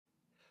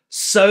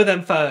So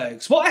then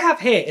folks, what I have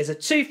here is a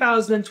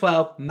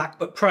 2012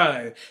 MacBook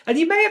Pro, and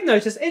you may have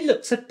noticed it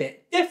looks a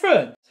bit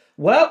different.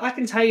 Well, I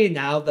can tell you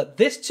now that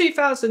this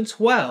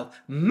 2012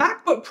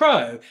 MacBook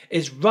Pro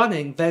is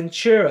running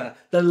Ventura,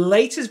 the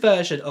latest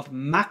version of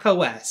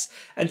macOS.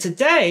 And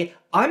today,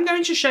 I'm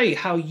going to show you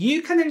how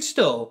you can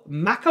install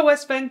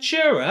macOS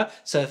Ventura,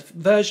 so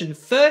version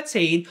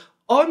 13,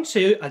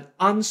 onto an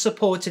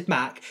unsupported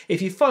Mac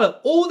if you follow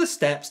all the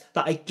steps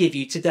that I give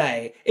you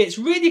today. It's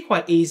really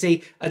quite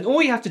easy, and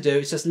all you have to do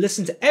is just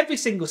listen to every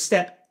single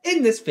step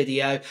in this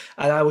video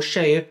and I will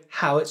show you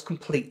how it's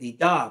completely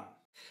done.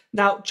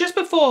 Now, just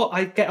before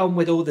I get on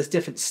with all these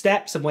different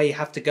steps and where you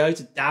have to go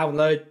to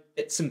download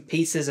bits and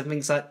pieces and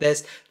things like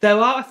this, there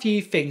are a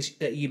few things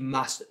that you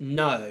must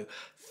know.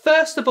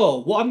 First of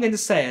all, what I'm going to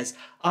say is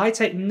I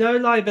take no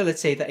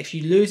liability that if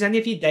you lose any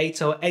of your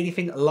data or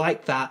anything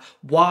like that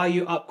while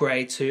you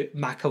upgrade to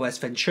macOS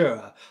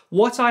Ventura.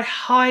 What I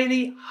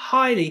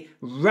highly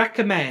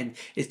recommend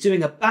is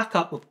doing a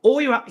backup of all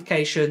your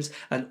applications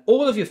and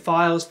all of your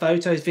files,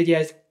 photos,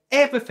 videos,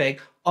 everything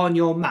on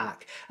your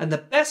Mac. And the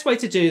best way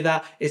to do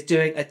that is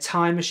doing a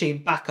time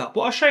machine backup.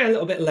 Well, I'll show you a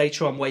little bit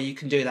later on where you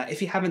can do that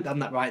if you haven't done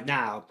that right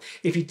now.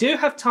 If you do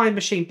have time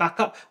machine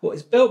backup, what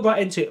is built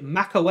right into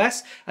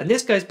macOS, and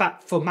this goes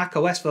back for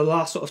macOS for the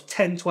last sort of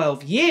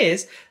 10-12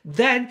 years,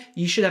 then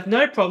you should have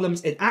no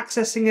problems in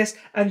accessing this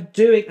and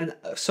doing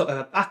a sort of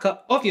a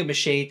backup of your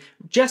machine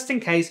just in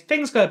case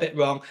things go a bit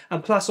wrong.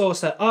 And plus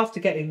also after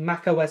getting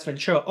macOS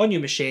Ventura on your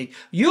machine,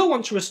 you'll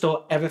want to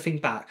restore everything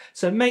back.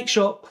 So make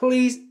sure,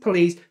 please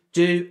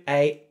do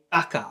a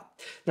backup.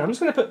 Now I'm just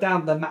going to put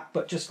down the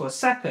MacBook just for a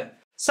second.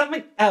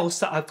 Something else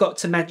that I've got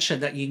to mention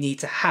that you need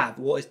to have,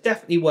 what is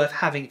definitely worth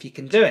having if you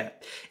can do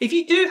it. If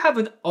you do have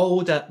an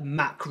older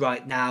Mac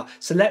right now,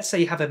 so let's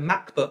say you have a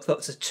MacBook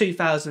that's a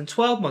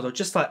 2012 model,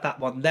 just like that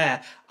one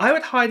there, I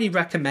would highly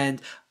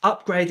recommend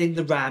upgrading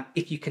the RAM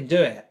if you can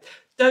do it.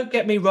 Don't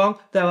get me wrong,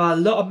 there are a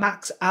lot of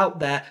Macs out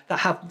there that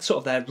have sort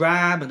of their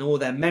RAM and all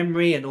their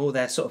memory and all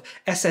their sort of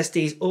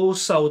SSDs all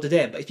soldered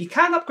in. But if you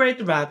can upgrade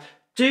the RAM,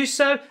 do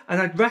so,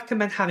 and I'd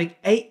recommend having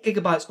 8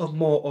 GB or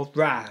more of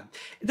RAM.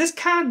 This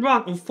can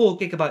run on 4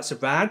 GB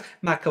of RAM,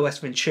 macOS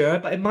Ventura,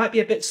 but it might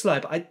be a bit slow,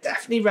 but I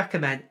definitely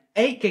recommend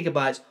 8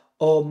 GB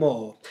or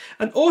more.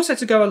 And also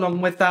to go along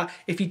with that,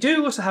 if you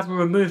do also have a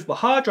removable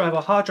hard drive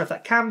or hard drive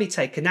that can be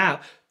taken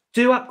out,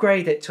 do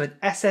upgrade it to an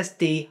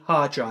SSD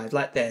hard drive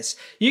like this.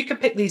 You can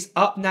pick these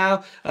up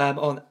now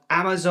on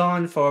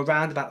Amazon for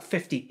around about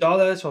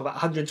 $50 for about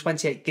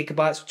 128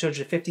 gigabytes or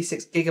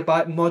 256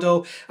 gigabyte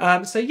model.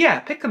 So yeah,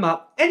 pick them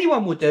up.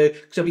 Anyone will do,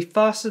 because it'll be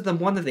faster than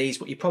one of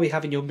these, what you probably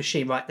have in your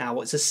machine right now,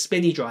 what's a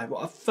spinny drive,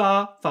 what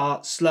are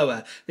far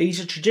slower. These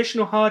are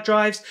traditional hard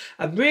drives,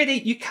 and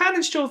really you can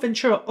install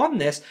Ventura on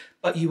this,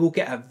 but you will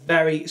get a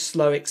very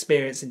slow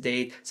experience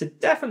indeed. So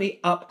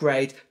definitely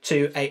upgrade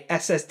to a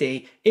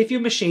SSD if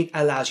your machine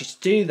allows you to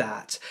do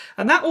that.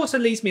 And that also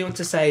leads me on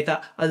to say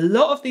that a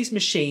lot of these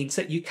machines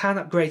that you can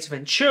upgrade to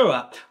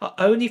Ventura are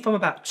only from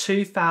about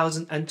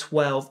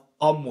 2012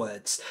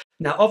 onwards.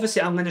 Now,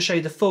 obviously, I'm going to show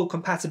you the full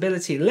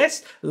compatibility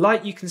list,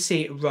 like you can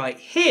see right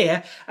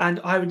here, and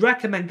I would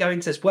recommend going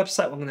to this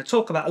website I'm going to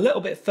talk about a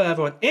little bit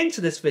further on into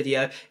this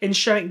video in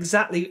showing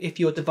exactly if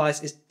your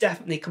device is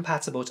definitely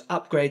compatible to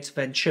upgrade to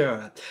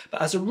Ventura.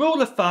 But as a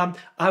rule of thumb,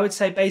 I would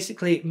say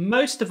basically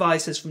most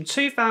devices from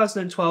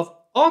 2012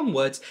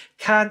 onwards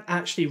can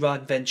actually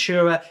run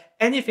Ventura.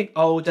 Anything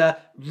older,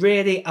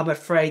 really, I'm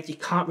afraid you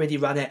can't really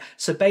run it.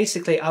 So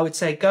basically, I would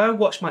say go and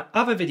watch my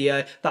other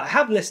video that I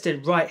have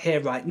listed right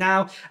here, right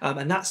now,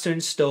 and that's to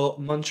install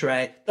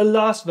Monterey, the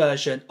last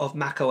version of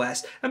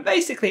macOS. And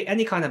basically,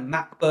 any kind of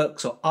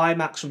MacBooks or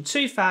iMacs from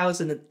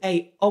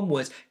 2008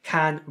 onwards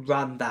can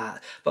run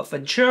that. But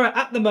Ventura,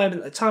 at the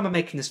moment, at the time of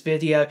making this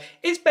video,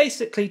 is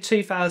basically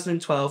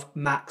 2012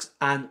 Macs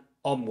and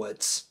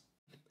onwards.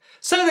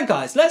 So then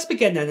guys, let's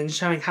begin then in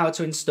showing how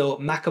to install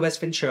macOS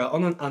Ventura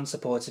on an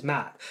unsupported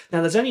Mac.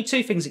 Now there's only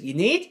two things that you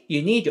need.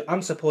 You need your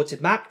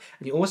unsupported Mac,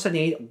 and you also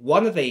need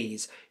one of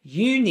these.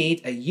 You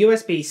need a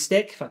USB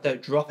stick, if I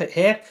don't drop it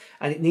here,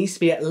 and it needs to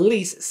be at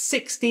least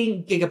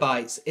 16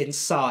 gigabytes in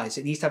size.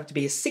 It needs to have to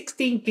be a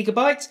 16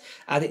 gigabytes,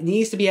 and it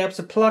needs to be able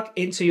to plug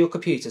into your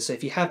computer. So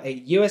if you have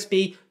a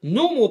USB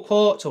normal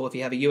port, or if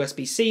you have a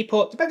USB-C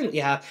port, depending on what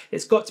you have,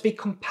 it's got to be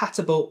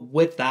compatible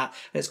with that,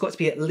 and it's got to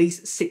be at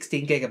least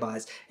 16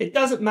 gigabytes. It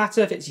doesn't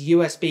matter if it's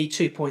USB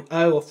 2.0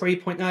 or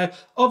 3.0.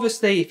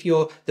 Obviously, if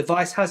your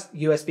device has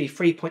USB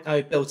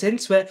 3.0 built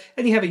into it,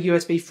 and you have a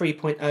USB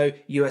 3.0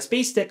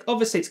 USB stick,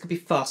 obviously it's going to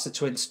be faster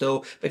to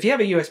install. But if you have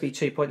a USB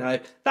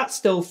 2.0, that's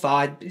still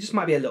fine. It just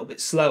might be a little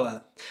bit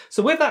slower.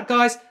 So with that,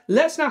 guys,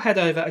 let's now head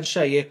over and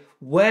show you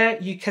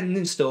where you can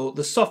install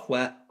the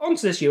software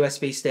onto this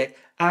USB stick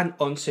and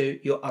onto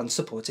your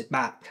unsupported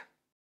Mac.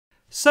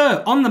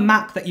 So on the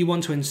Mac that you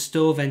want to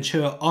install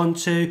Ventura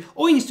onto,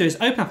 all you need to do is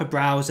open up a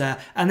browser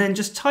and then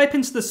just type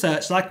into the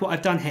search, like what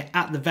I've done here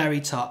at the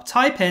very top.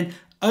 Type in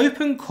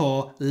Open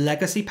Core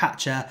Legacy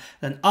Patcher,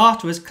 then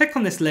afterwards click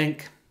on this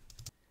link,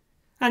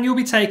 and you'll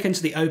be taken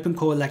to the Open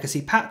Core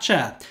Legacy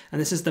Patcher,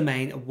 and this is the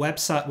main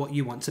website what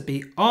you want to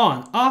be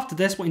on. After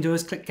this, what you do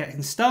is click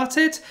Getting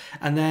Started,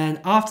 and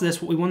then after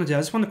this, what we want to do, I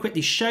just want to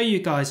quickly show you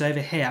guys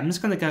over here. I'm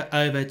just going to go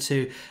over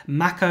to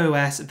Mac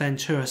OS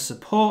Ventura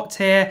support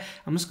here.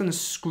 I'm just going to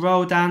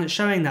scroll down. It's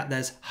showing that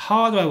there's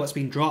hardware what's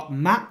been dropped,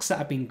 Macs that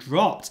have been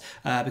dropped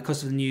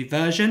because of the new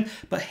version,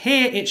 but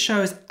here it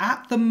shows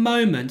at the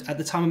moment, at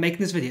the time of making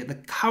this video, the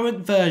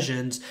current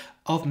versions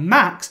of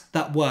Macs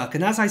that work.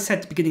 And as I said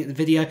at the beginning of the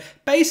video,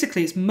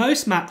 basically it's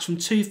most Macs from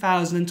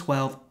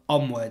 2012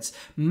 onwards.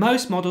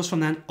 Most models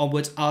from then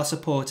onwards are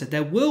supported.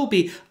 There will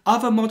be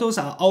other models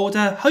that are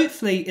older,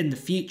 hopefully in the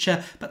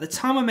future, but at the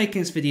time of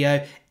making this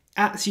video,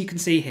 as you can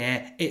see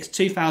here, it's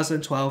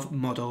 2012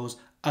 models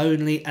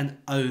only and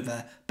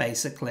over,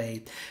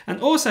 basically.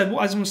 And also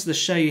what I just wanted to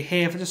show you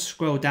here, if I just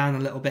scroll down a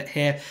little bit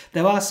here,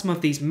 there are some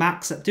of these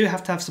Macs that do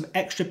have to have some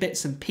extra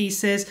bits and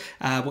pieces,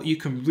 what you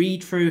can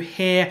read through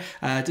here.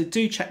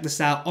 Do check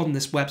this out on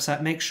this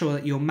website. Make sure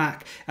that your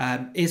Mac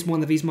is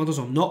one of these models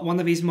or not one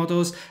of these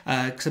models,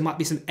 because there might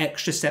be some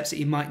extra steps that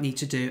you might need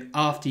to do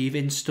after you've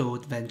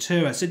installed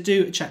Ventura. So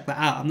do check that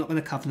out. I'm not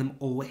going to cover them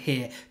all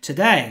here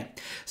today.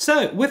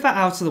 So with that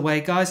out of the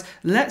way, guys,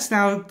 let's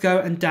now go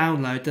and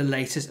download the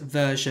latest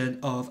version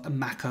of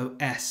Mac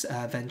OS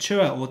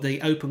Ventura, or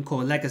the Open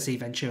Core Legacy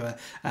Ventura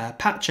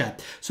patcher.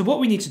 So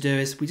what we need to do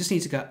is we just need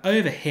to go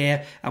over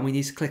here and we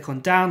need to click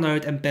on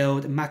download and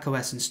build Mac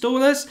OS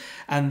installers,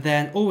 and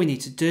then all we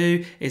need to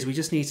do is we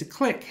just need to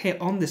click here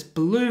on this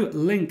blue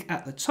link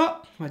at the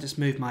top. I just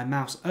move my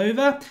mouse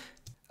over.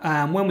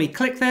 When we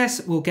click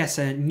this, we'll get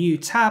a new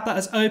tab that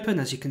is open,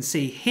 as you can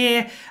see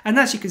here. And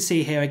as you can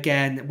see here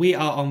again, we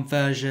are on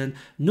version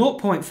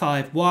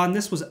 0.51.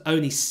 This was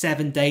only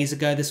 7 days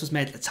ago. This was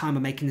made at the time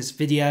of making this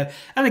video.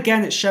 And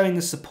again, it's showing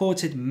the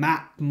supported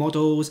Mac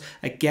models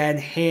again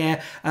here.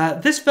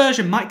 This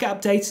version might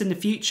get updated in the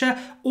future.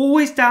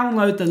 Always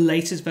download the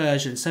latest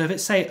version. So if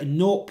it's say a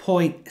 0.7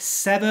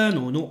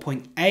 or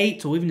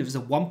 0.8, or even if it's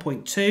a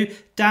 1.2,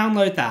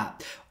 download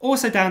that.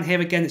 Also down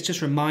here again, it's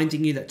just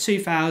reminding you that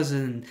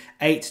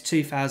 2008 to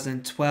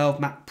 2012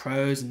 Mac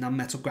Pros and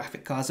non-metal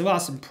graphic cards, there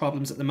are some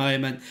problems at the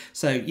moment.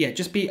 So yeah,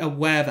 just be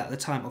aware of that at the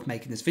time of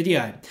making this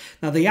video.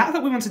 Now the app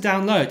that we want to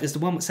download is the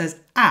one that says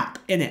app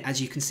in it, as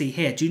you can see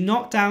here. Do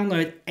not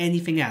download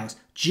anything else,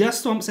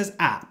 just the one that says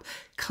app.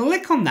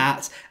 Click on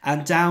that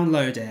and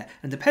download it.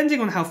 And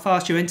depending on how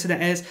fast your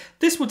internet is,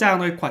 this will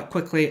download quite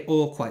quickly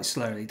or quite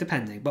slowly,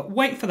 depending. But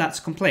wait for that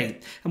to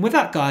complete. And with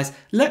that, guys,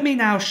 let me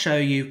now show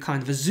you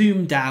kind of a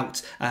zoomed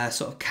out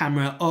sort of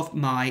camera of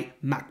my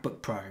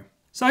MacBook Pro.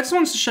 So I just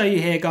wanted to show you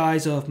here,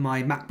 guys, of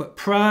my MacBook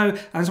Pro.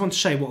 I just want to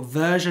show you what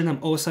version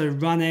I'm also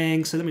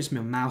running. So let me just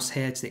move my mouse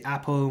here to the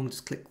Apple and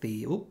just click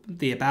the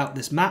About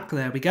This Mac.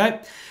 There we go.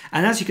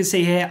 And as you can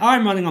see here,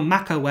 I'm running on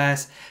Mac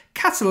OS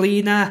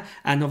Catalina,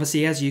 and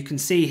obviously as you can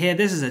see here,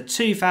 this is a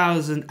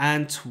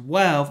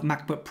 2012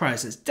 MacBook Pro,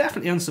 so it's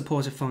definitely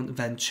unsupported from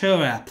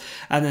Ventura.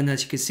 And then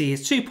as you can see,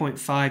 it's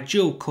 2.5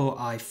 dual core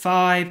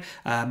i5.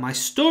 My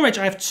storage,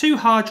 I have 2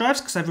 hard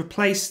drives because I've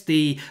replaced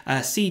the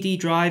CD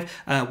drive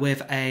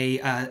with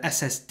a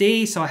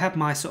SSD. So I have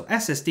my sort of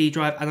SSD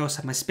drive and I also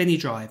have my spinny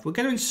drive. We're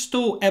going to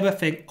install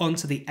everything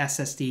onto the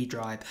SSD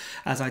drive,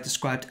 as I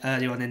described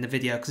earlier on in the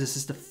video, because this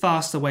is the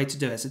faster way to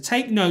do it. So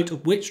take note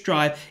of which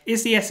drive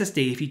is the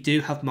SSD if you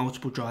do have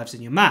multiple drives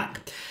in your Mac.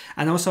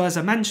 And also, as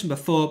I mentioned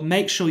before,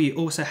 make sure you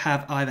also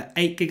have either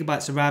 8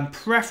 GB of RAM,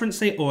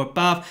 preferably, or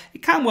above.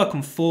 It can work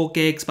on 4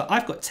 gigs, but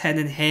I've got 10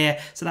 in here,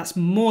 so that's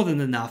more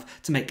than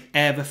enough to make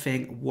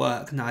everything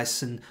work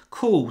nice and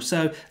cool.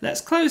 So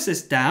let's close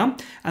this down.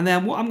 And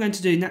then what I'm going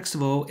to do next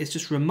of all is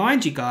just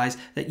remind you guys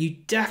that you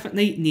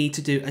definitely need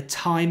to do a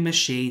Time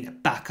Machine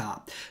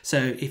backup.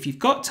 So if you've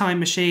got Time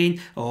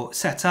Machine or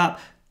set up,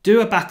 do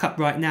a backup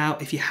right now.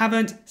 If you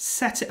haven't,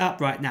 set it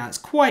up right now. It's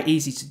quite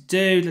easy to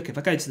do. Look, if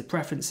I go to the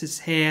preferences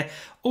here,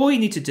 all you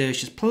need to do is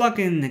just plug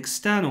in an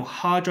external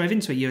hard drive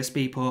into a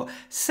USB port,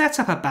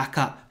 set up a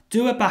backup,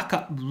 do a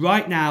backup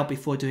right now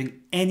before doing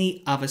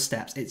any other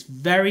steps. It's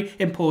very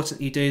important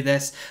you do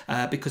this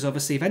because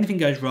obviously if anything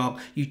goes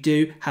wrong, you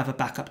do have a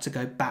backup to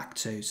go back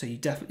to. So you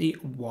definitely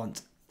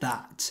want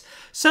that.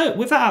 So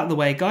with that out of the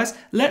way, guys,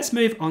 let's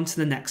move on to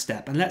the next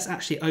step and let's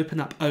actually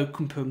open up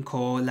Open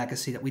Core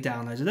Legacy that we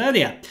downloaded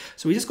earlier.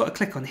 So we just got to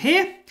click on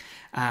here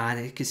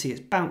and you can see it's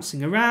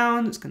bouncing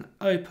around. It's going to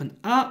open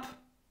up.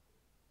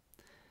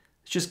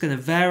 It's just going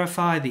to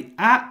verify the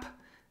app.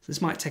 So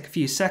this might take a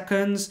few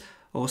seconds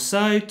or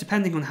so,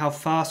 depending on how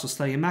fast or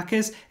slow your Mac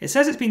is. It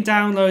says it's been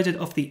downloaded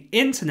off the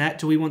internet.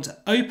 Do we want to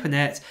open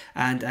it?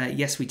 And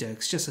yes, we do.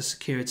 It's just a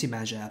security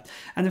measure.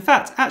 And in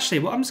fact, actually,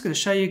 what I'm just going to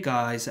show you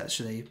guys,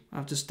 actually,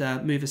 I'll just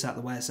move this out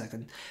of the way a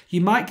second.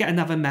 You might get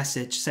another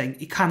message saying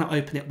you cannot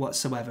open it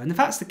whatsoever. And if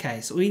that's the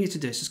case, all you need to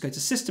do is just go to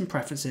System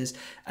Preferences,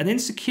 and in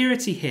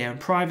Security here and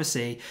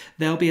Privacy,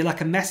 there'll be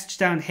like a message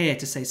down here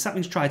to say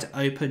something's tried to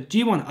open. Do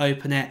you want to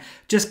open it?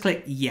 Just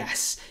click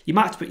yes. You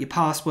might have to put your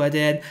password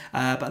in,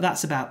 but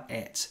that's about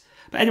it.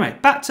 But anyway,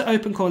 back to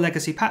OpenCore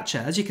Legacy Patcher.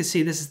 As you can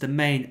see, this is the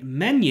main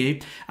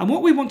menu. And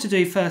what we want to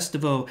do first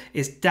of all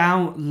is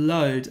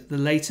download the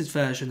latest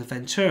version of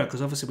Ventura,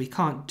 because obviously we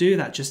can't do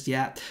that just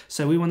yet.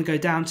 So we want to go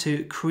down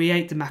to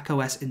create the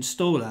macOS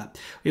installer.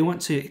 We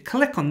want to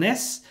click on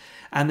this.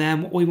 And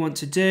then what we want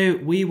to do,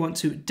 we want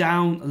to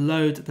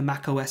download the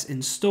macOS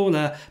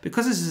installer.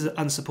 Because this is an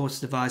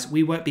unsupported device,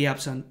 we won't be able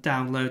to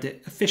download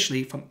it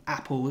officially from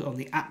Apple on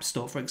the App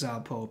Store, for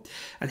example.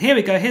 And here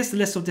we go, here's the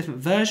list of different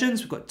versions.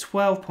 We've got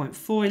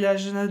 12.4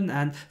 version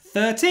and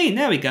 13,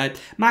 there we go.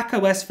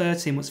 macOS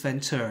 13 was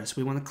Ventura. So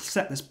we want to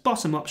set this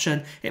bottom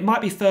option. It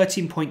might be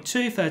 13.2,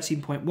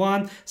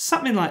 13.1,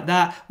 something like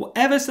that.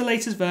 Whatever's the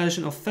latest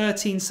version of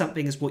 13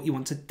 something is what you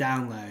want to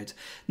download.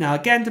 Now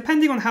again,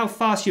 depending on how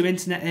fast your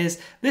internet is,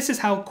 this is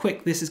how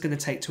quick this is going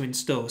to take to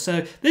install.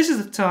 So this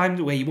is the time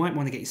where you might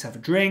want to get yourself a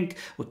drink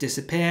or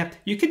disappear.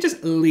 You can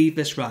just leave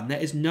this run. There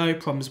is no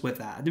problems with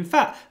that. And in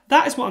fact,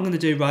 that is what I'm going to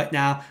do right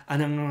now.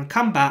 And I'm going to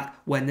come back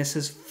when this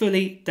is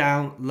fully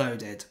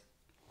downloaded.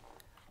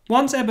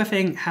 Once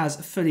everything has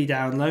fully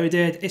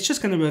downloaded, it's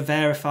just going to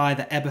verify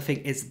that everything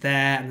is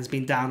there and has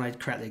been downloaded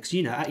correctly. Because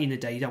you know, at the end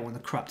of the day, you don't want a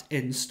corrupt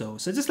install.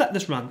 So just let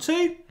this run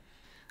too.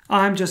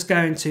 I'm just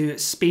going to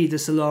speed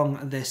this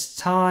along this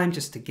time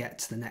just to get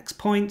to the next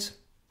point.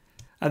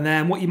 And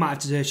then what you might have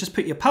to do is just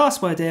put your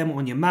password in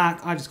on your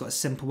Mac. I've just got a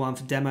simple one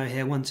for demo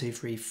here,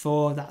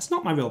 1234. That's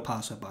not my real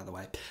password, by the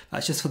way.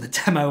 That's just for the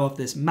demo of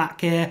this Mac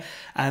here.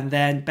 And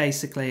then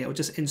basically it will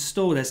just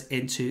install this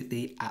into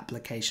the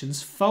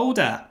applications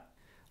folder.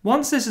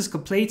 Once this is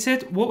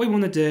completed, what we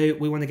want to do,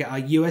 we want to get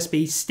our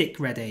USB stick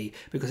ready,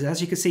 because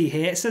as you can see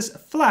here, it says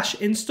flash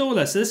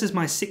installer. So this is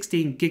my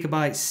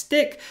 16GB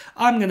stick.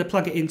 I'm going to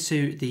plug it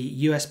into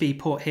the USB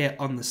port here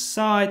on the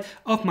side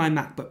of my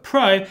MacBook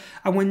Pro.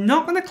 And we're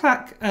not going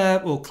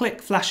to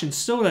click flash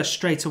installer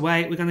straight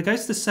away. We're going to go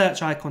to the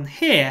search icon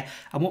here.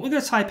 And what we're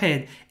going to type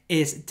in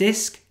is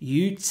disk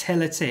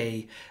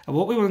utility. And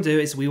what we want to do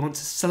is we want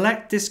to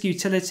select disk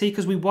utility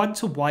because we want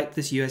to wipe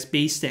this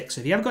USB stick.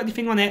 So if you haven't got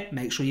anything on it,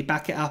 make sure you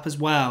back it up as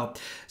well.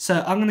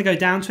 So I'm going to go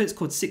down to it. It's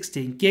called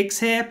 16 gigs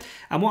here.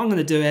 And what I'm going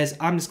to do is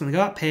I'm just going to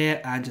go up here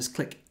and just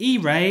click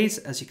erase,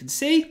 as you can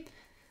see.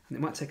 And it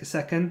might take a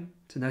second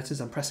to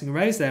notice I'm pressing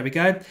erase. There we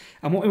go.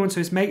 And what we want to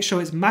do is make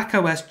sure it's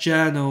macOS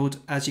journaled,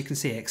 as you can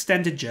see,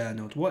 extended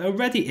journaled. What it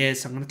already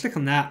is, so I'm going to click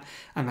on that.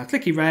 I'm going to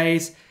click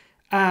erase.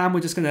 And we're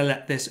just going to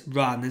let this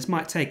run. This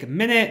might take a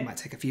minute, it might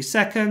take a few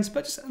seconds,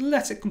 but just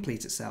let it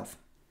complete itself.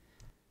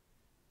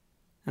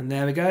 And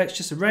there we go, it's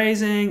just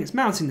erasing, it's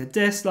mounting the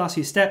disk, last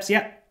few steps,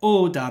 yep,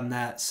 all done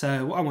there.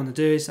 So what I want to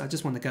do is I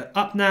just want to go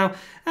up now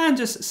and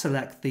just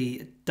select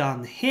the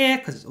done here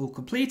because it's all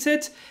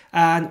completed.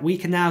 And we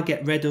can now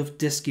get rid of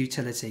disk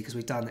utility because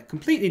we've done it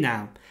completely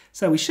now.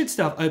 So we should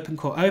still have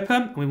OpenCore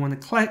open and we want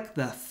to click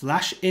the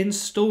flash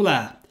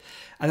installer.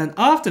 And then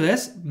after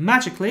this,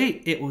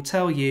 magically, it will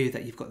tell you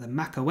that you've got the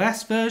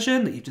macOS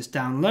version that you've just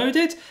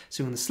downloaded.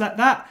 So you want to select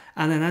that.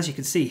 And then as you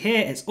can see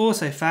here, it's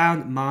also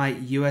found my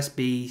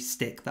USB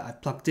stick that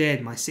I've plugged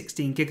in. My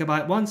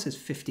 16GB one says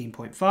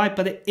 15.5,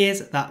 but it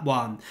is that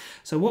one.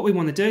 So what we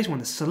want to do is we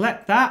want to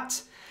select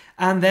that.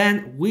 And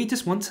then we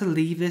just want to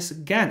leave this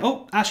again.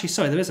 Oh, actually,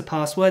 sorry, there is a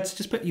password. So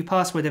just put your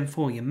password in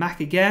for your Mac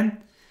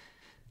again.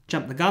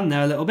 Jump the gun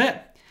there a little bit.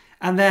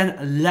 And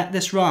then let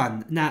this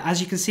run. Now,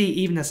 as you can see,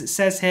 even as it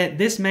says here,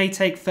 this may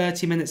take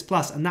 30 minutes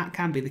plus, and that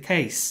can be the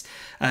case,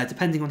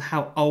 depending on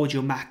how old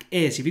your Mac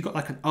is. If you've got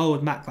like an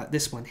old Mac like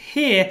this one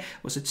here,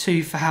 was a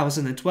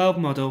 2012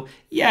 model,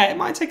 yeah, it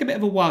might take a bit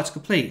of a while to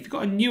complete. If you've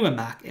got a newer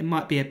Mac, it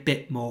might be a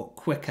bit more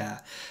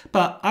quicker.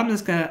 But I'm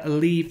just gonna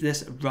leave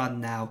this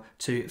run now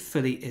to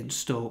fully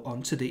install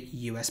onto the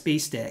USB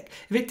stick.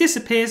 If it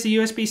disappears, the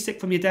USB stick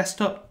from your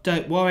desktop,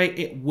 don't worry,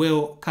 it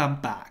will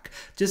come back.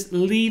 Just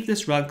leave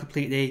this run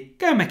completely.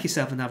 Go make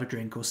yourself another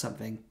drink or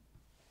something.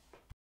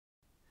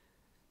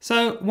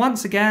 So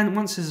once again,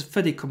 once this is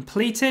fully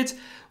completed,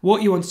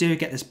 what you want to do is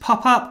get this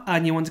pop up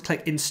and you want to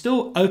click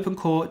install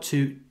OpenCore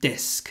to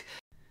disk.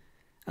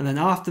 And then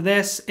after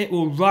this, it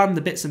will run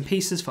the bits and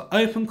pieces for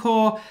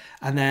OpenCore,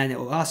 and then it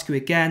will ask you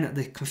again that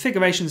the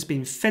configuration has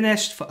been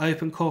finished for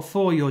OpenCore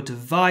for your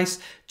device.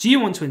 Do you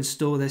want to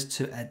install this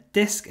to a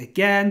disk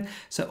again?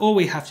 So all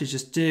we have to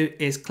just do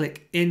is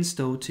click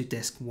install to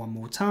disk one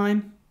more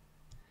time.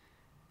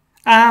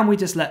 And we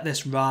just let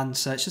this run.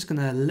 So it's just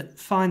going to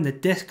find the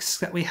disks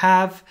that we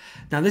have.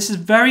 Now this is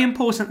very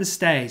important at this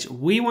stage.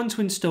 We want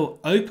to install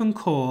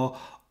OpenCore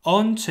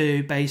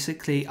onto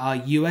basically our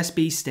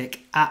USB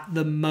stick at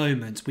the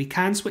moment. We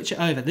can switch it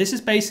over. This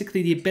is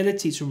basically the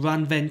ability to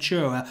run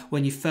Ventura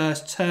when you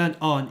first turn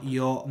on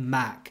your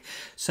Mac.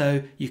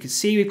 So you can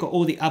see we've got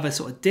all the other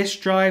sort of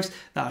disk drives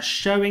that are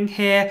showing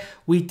here.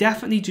 We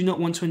definitely do not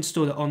want to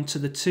install it onto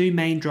the two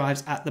main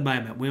drives at the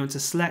moment. We want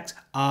to select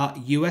our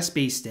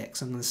USB stick.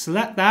 So I'm going to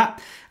select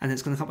that and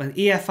it's going to come up with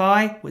an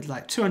EFI with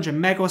like 200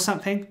 meg or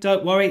something.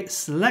 Don't worry,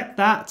 select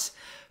that.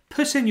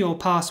 Put in your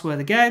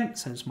password again,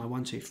 so it's my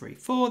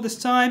 1234 this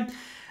time,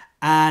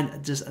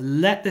 and just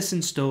let this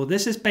install.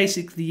 This is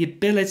basically the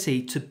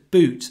ability to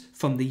boot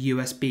from the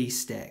USB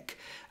stick.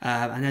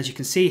 And as you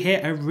can see here,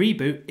 a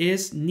reboot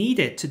is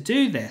needed to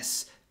do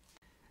this.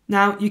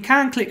 Now you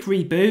can click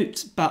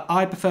reboot, but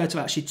I prefer to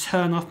actually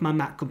turn off my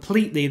Mac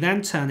completely,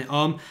 then turn it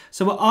on.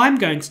 So what I'm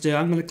going to do,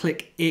 I'm going to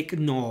click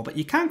ignore, but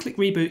you can click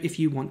reboot if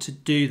you want to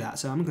do that.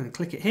 So I'm going to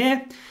click it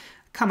here,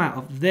 come out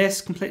of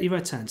this, completely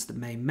return to the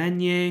main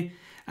menu,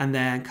 and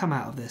then come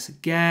out of this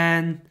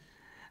again.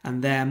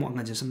 And then what I'm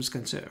going to do is I'm just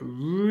going to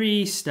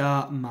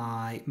restart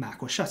my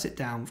Mac or shut it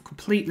down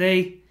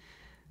completely.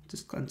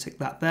 Just go and tick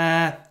that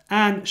there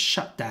and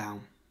shut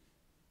down.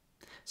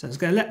 So I'm just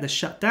going to let this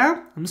shut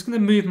down. I'm just going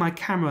to move my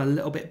camera a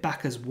little bit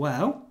back as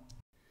well.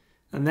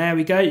 And there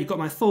we go, you've got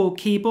my full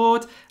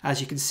keyboard.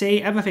 As you can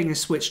see, everything is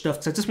switched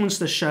off. So I just wanted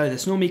to show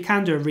this. Normally you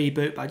can do a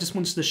reboot, but I just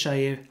wanted to show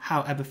you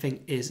how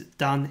everything is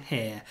done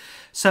here.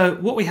 So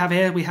what we have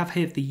here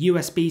the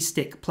USB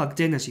stick plugged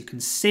in, as you can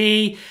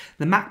see.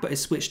 The MacBook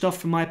is switched off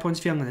from my point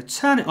of view. I'm going to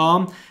turn it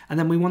on, and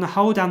then we want to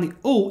hold down the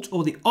Alt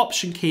or the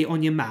Option key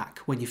on your Mac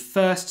when you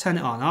first turn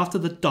it on. After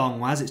the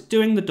dong, as it's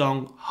doing the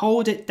dong,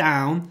 hold it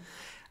down,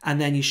 and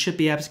then you should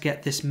be able to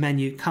get this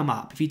menu come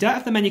up. If you don't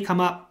have the menu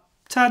come up,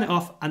 turn it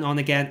off and on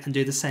again and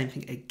do the same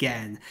thing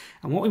again.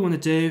 And what we want to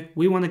do,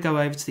 we want to go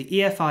over to the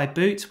EFI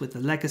boot with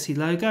the legacy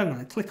logo. I'm going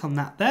to click on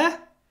that there.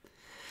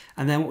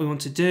 And then what we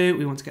want to do,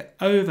 we want to get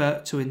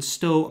over to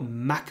install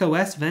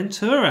macOS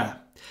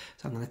Ventura.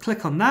 So I'm going to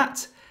click on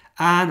that,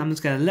 and I'm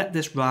just going to let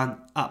this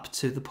run up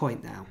to the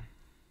point now.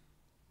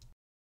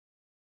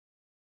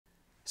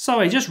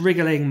 Sorry, just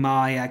wriggling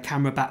my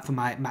camera back for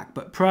my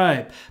MacBook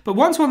Pro. But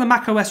once we're on the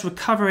macOS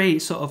recovery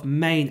sort of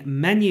main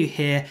menu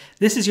here,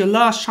 this is your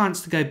last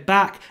chance to go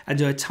back and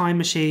do a time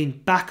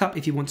machine backup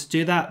if you want to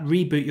do that,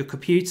 reboot your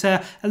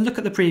computer, and look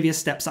at the previous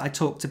steps that I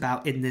talked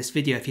about in this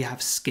video if you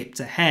have skipped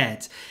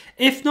ahead.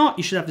 If not,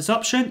 you should have this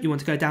option. You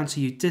want to go down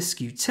to your disk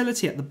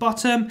utility at the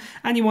bottom,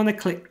 and you want to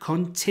click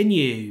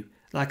continue.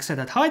 Like I said,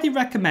 I'd highly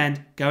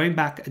recommend going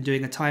back and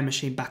doing a time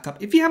machine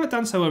backup if you haven't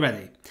done so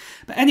already.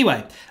 But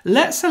anyway,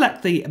 let's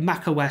select the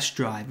macOS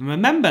drive. And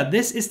remember,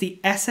 this is the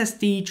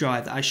SSD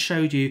drive that I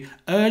showed you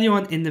earlier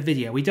on in the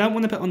video. We don't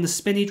want to put on the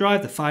spinny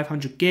drive, the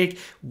 500 gig.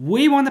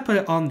 We want to put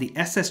it on the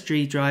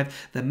SSD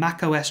drive, the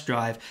macOS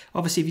drive.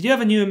 Obviously, if you do have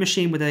a newer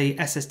machine with a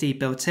SSD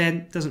built in,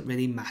 it doesn't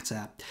really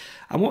matter.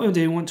 And what we'll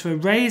do, we want to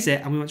erase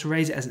it, and we want to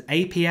erase it as an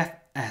APF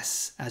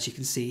as you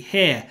can see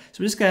here.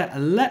 So we're just going to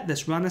let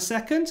this run a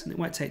second, and it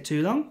won't take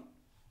too long.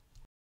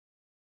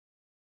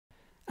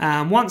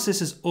 And once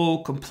this is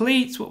all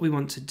complete, what we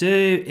want to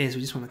do is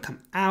we just want to come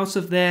out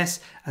of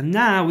this, and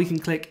now we can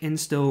click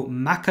install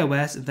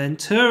macOS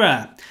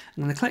Ventura.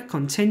 I'm going to click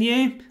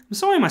continue. I'm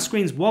sorry my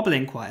screen's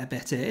wobbling quite a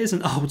bit. It is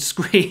an old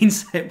screen,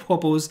 so it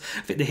wobbles.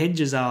 I think the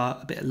hinges are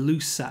a bit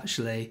loose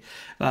actually.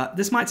 But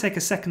this might take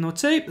a second or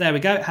two. There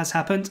we go, it has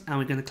happened. And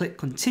we're going to click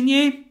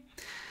continue.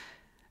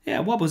 Yeah,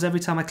 it wobbles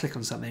every time I click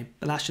on something,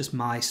 but that's just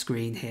my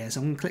screen here. So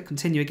I'm going to click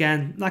continue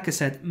again. Like I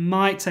said,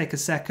 might take a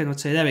second or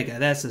two. There we go.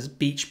 There's this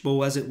beach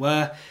ball, as it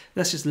were.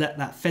 Let's just let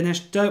that finish.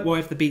 Don't worry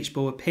if the beach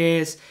ball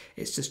appears.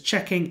 It's just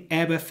checking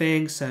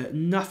everything, so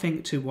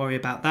nothing to worry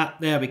about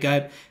that. There we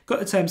go. Got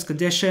the terms and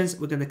conditions.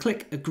 We're going to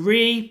click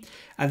agree.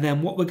 And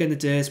then what we're going to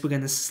do is we're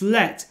going to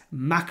select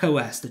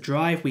macOS, the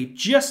drive we've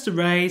just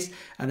erased.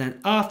 And then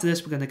after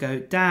this, we're going to go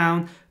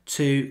down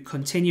to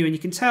continue, and you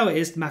can tell it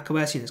is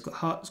macOS. You know,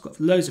 it's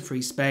got loads of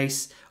free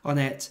space on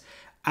it,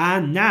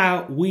 and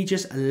now we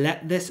just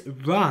let this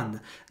run.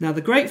 Now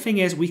the great thing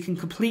is we can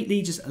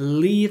completely just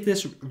leave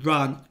this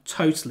run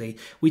totally.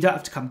 We don't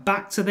have to come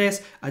back to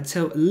this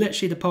until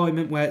literally the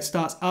point where it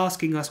starts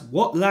asking us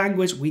what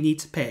language we need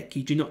to pick.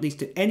 You do not need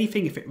to do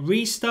anything. If it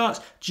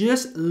restarts,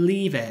 just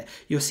leave it.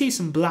 You'll see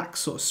some black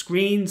sort of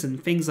screens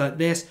and things like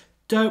this.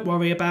 Don't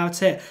worry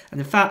about it. And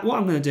in fact, what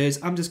I'm going to do is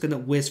I'm just going to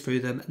whiz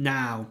through them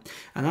now.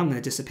 And I'm going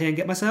to disappear and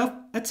get myself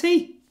a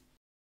tea.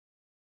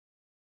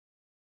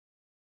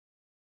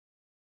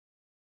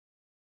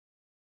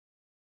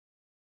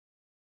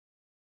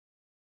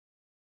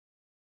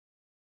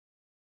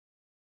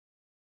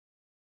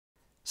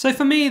 So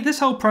for me, this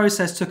whole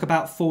process took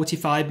about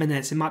 45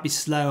 minutes. It might be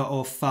slower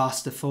or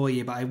faster for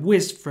you, but I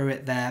whizzed through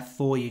it there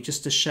for you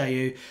just to show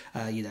you,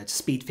 to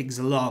speed things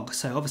along.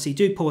 So obviously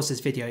do pause this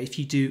video if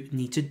you do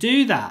need to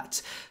do that.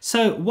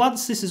 So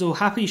once this is all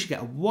happy, you should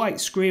get a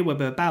white screen where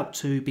we're about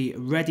to be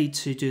ready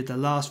to do the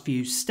last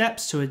few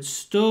steps to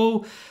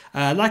install.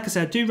 Like I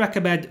said, I do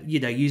recommend,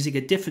 using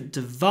a different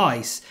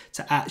device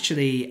to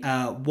actually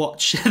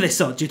watch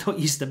this on. Do not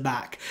use the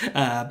Mac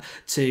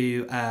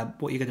to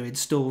what you're going to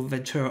install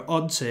Ventura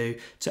onto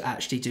to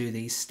actually do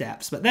these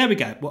steps. But there we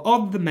go. We're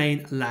on the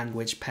main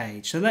language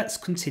page. So let's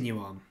continue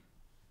on.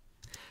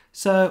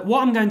 So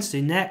what I'm going to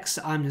do next,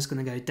 I'm just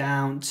going to go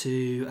down to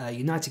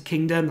United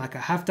Kingdom like I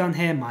have done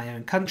here, my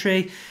own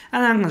country,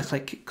 and I'm going to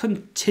click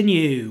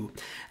continue.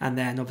 And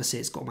then obviously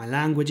it's got my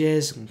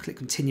languages. I'm going to click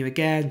continue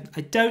again.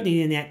 I don't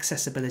need any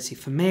accessibility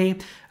for me.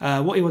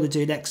 What you want to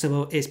do next of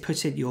all is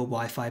put in your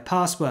Wi-Fi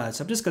password.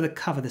 So I'm just going to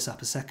cover this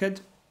up a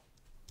second.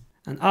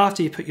 And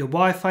after you put your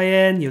Wi-Fi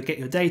in, you'll get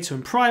your data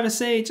and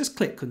privacy. Just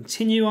click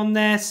continue on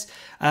this.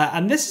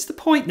 And this is the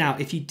point now.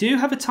 If you do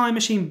have a Time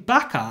Machine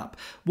backup,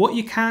 what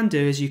you can do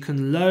is you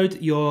can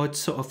load your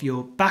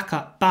your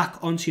backup back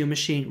onto your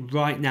machine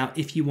right now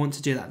if you want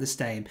to do that this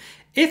time.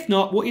 If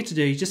not, what you have to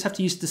do, you just have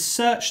to use the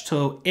search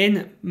tool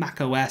in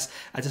macOS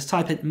and just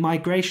type in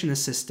Migration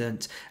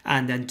Assistant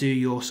and then do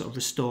your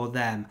restore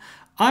them.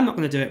 I'm not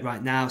going to do it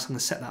right now, so I'm going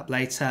to set that up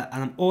later,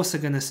 and I'm also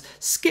going to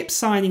skip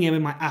signing in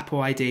with my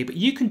Apple ID, but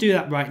you can do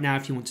that right now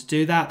if you want to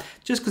do that.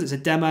 Just because it's a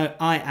demo,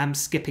 I am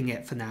skipping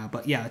it for now,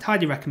 but yeah, I'd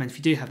highly recommend if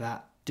you do have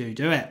that,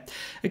 do it.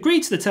 Agree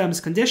to the terms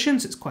and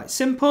conditions, it's quite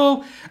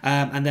simple,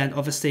 and then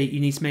obviously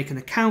you need to make an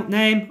account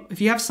name. If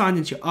you have signed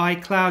into your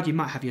iCloud, you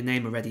might have your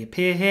name already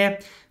appear here.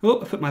 Oh,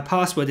 I put my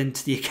password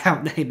into the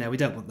account name there, we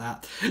don't want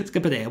that. Let's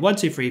go put it here,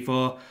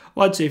 1234,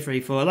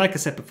 1234. Like I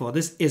said before,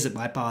 this isn't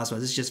my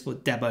password, it's just for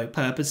demo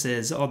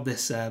purposes on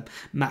this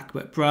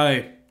MacBook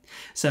Pro.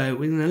 So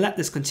we're going to let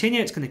this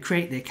continue, it's going to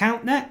create the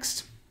account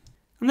next.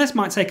 And this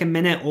might take a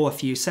minute or a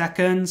few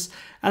seconds.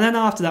 And then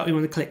after that, we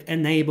want to click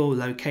Enable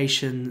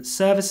Location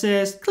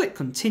Services, click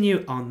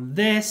Continue on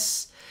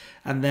this.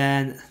 And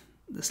then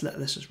let's let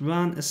this just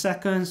run a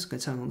second. It's going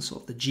to turn on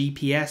the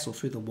GPS or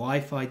through the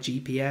Wi-Fi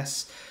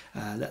GPS.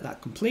 Let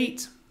that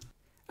complete.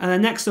 And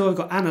then next door, we've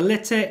got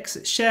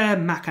Analytics, Share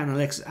Mac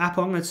Analytics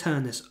Apple. I'm going to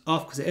turn this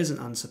off because it is an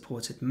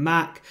unsupported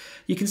Mac.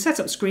 You can set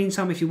up screen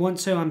time if you want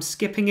to. I'm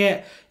skipping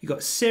it. You've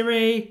got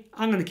Siri.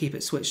 I'm going to keep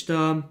it switched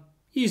on.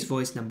 Use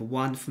voice number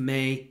 1 for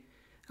me.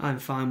 I'm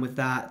fine with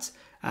that.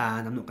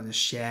 And I'm not going to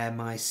share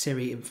my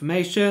Siri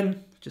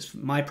information. Just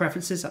my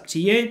preferences, up to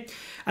you.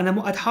 And then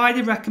what I'd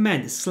highly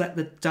recommend is select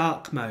the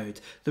dark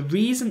mode. The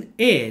reason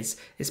is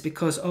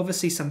because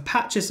obviously some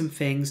patches and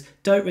things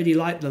don't really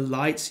like the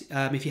light.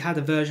 If you had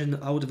an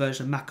older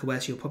version of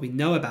macOS, you'll probably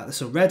know about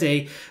this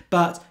already,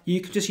 but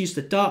you can just use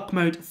the dark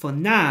mode for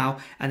now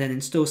and then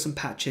install some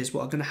patches,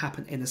 what are going to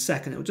happen in a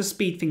second. It will just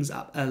speed things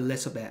up a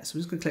little bit. So I'm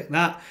just going to click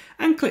that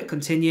and click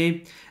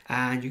continue.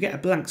 And you get a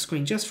blank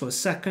screen just for a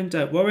second.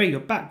 Don't worry, your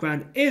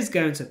background is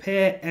going to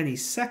appear any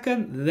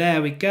second.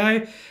 There we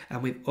go.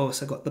 And we've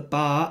also got the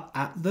bar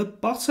at the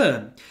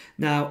bottom.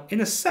 Now, in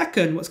a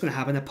second, what's going to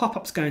happen, a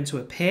pop-up's going to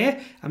appear.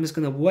 I'm just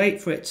going to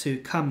wait for it to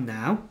come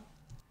now.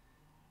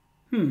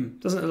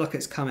 Doesn't look like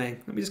it's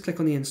coming. Let me just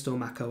click on the install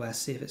macOS,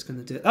 see if it's going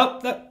to do it.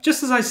 Oh,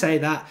 just as I say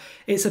that,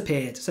 it's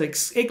appeared. So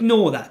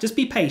ignore that. Just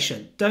be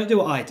patient. Don't do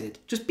what I did.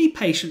 Just be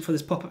patient for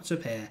this pop-up to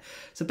appear.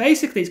 So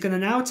basically, it's going to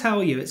now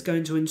tell you it's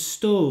going to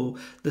install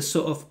the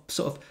sort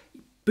of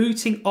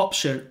booting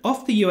option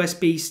off the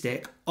USB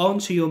stick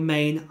onto your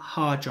main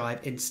hard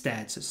drive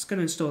instead. So it's going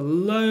to install a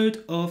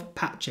load of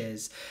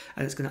patches,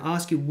 and it's going to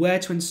ask you where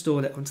to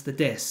install it onto the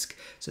disk.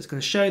 So it's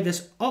going to show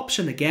this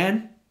option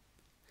again.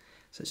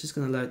 So it's just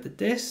going to load the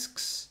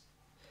disks.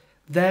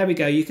 There we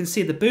go. You can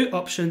see the boot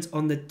options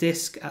on the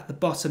disk at the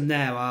bottom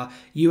there are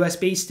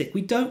USB stick.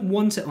 We don't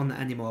want it on that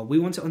anymore. We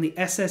want it on the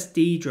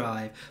SSD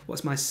drive.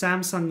 What's my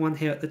Samsung one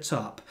here at the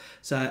top?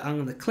 So I'm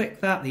going to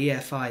click that, the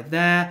EFI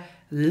there,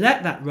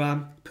 let that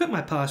run, put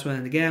my password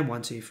in again,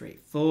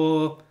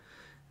 1234,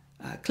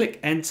 click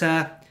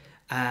enter.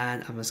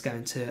 And I'm just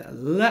going to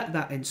let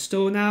that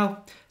install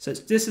now. So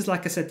this is,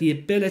 like I said, the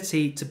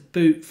ability to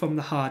boot from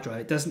the hard drive.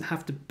 It doesn't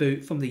have to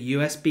boot from the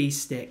USB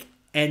stick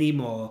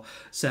anymore.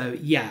 So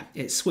yeah,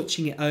 it's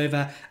switching it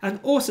over. And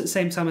also at the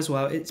same time as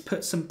well, it's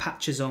put some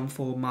patches on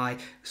for my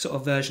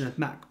version of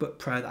MacBook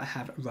Pro that I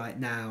have right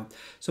now.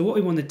 So what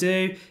we want to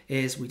do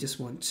is we just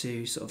want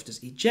to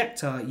just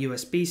eject our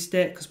USB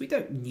stick because we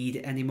don't need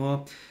it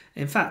anymore.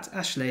 In fact,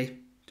 actually,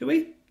 do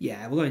we?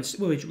 Yeah, we'll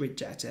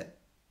reject it.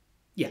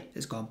 Yeah,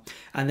 it's gone.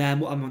 And then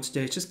what I want to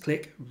do is just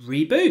click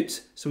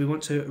reboot. So we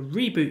want to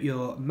reboot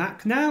your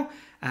Mac now.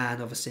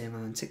 And obviously I'm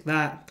going to tick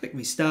that, click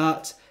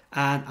restart,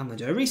 and I'm going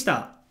to do a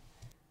restart.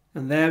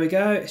 And there we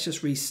go. It's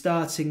just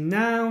restarting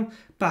now,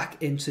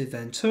 back into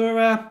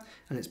Ventura,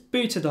 and it's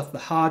booted off the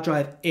hard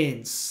drive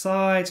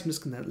inside. So I'm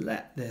just going to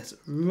let this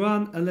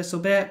run a little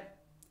bit.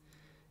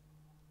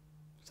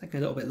 It's taking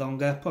a little bit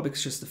longer, probably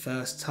because it's just the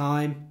first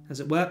time, as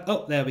it were.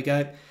 Oh, there we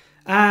go.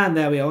 And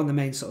there we are on the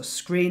main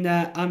screen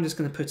there. I'm just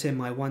going to put in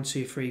my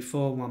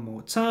 1234 one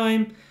more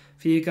time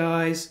for you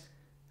guys. It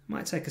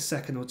might take a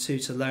second or two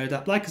to load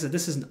up. Like I said,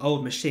 this is an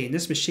old machine.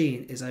 This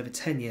machine is over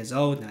 10 years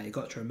old now. You've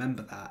got to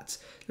remember that.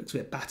 It looks a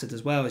bit battered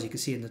as well, as you can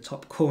see in the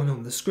top corner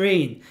on the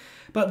screen.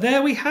 But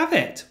there we have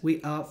it.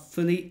 We are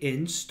fully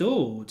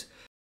installed.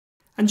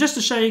 And just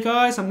to show you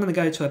guys, I'm going to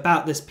go to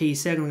About This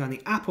PC. I'm going to go on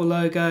the Apple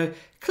logo,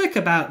 click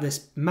About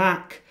This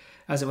Mac.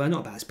 As it were, not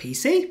about this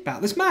PC,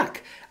 about this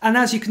Mac. And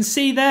as you can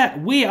see there,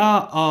 we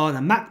are on a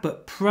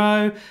MacBook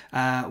Pro.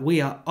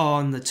 We are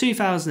on the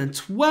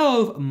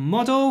 2012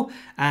 model.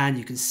 And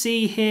you can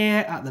see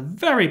here at the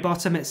very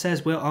bottom, it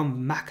says we're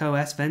on Mac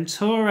OS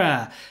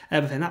Ventura.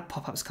 Everything, that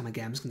pop-up's come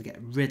again. I'm just going to get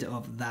rid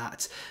of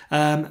that.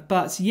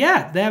 But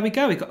yeah, there we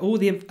go. We've got all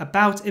the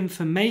about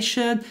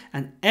information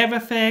and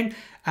everything.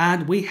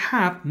 and we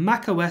have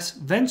macOS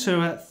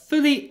Ventura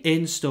fully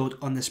installed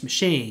on this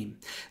machine.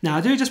 Now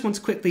I do just want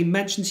to quickly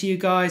mention to you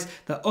guys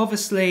that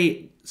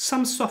obviously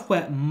some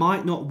software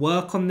might not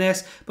work on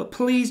this, but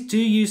please do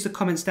use the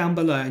comments down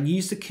below and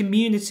use the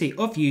community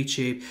of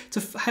YouTube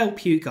to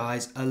help you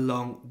guys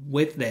along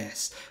with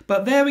this.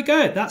 But there we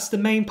go, that's the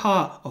main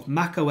part of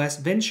macOS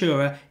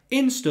Ventura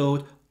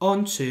installed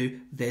onto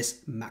this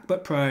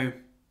MacBook Pro.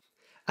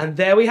 And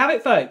there we have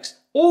it, folks.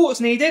 All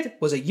that's needed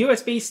was a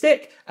USB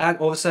stick and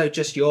also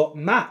just your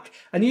Mac.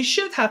 And you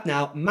should have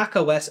now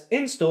macOS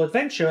installed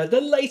Ventura, the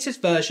latest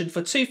version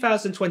for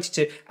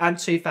 2022 and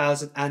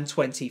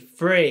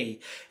 2023.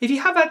 If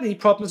you have had any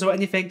problems or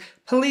anything,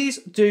 please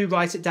do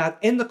write it down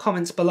in the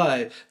comments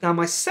below. Now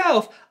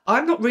myself,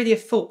 I'm not really a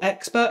full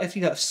expert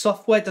if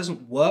software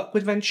doesn't work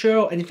with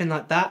Ventura or anything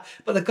like that,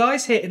 but the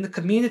guys here in the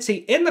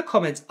community in the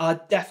comments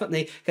are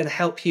definitely going to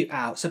help you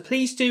out. So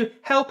please do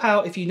help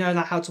out if you know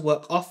how to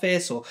work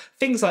Office or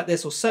things like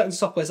this, or certain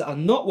softwares that are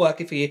not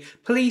working for you.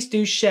 Please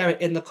do share it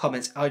in the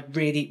comments. I'd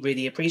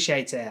really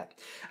appreciate it.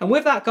 And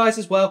with that, guys,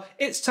 as well,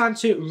 it's time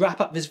to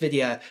wrap up this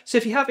video. So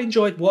if you have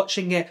enjoyed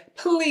watching it,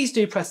 please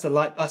do press the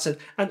like button,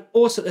 and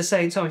also at the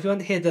same time, if you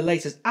want to hear the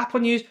latest Apple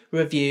news,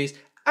 reviews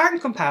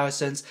and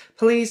comparisons,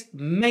 please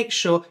make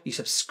sure you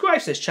subscribe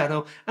to this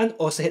channel and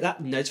also hit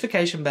that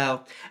notification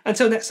bell.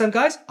 Until next time,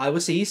 guys, I will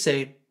see you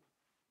soon.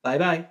 Bye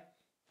bye.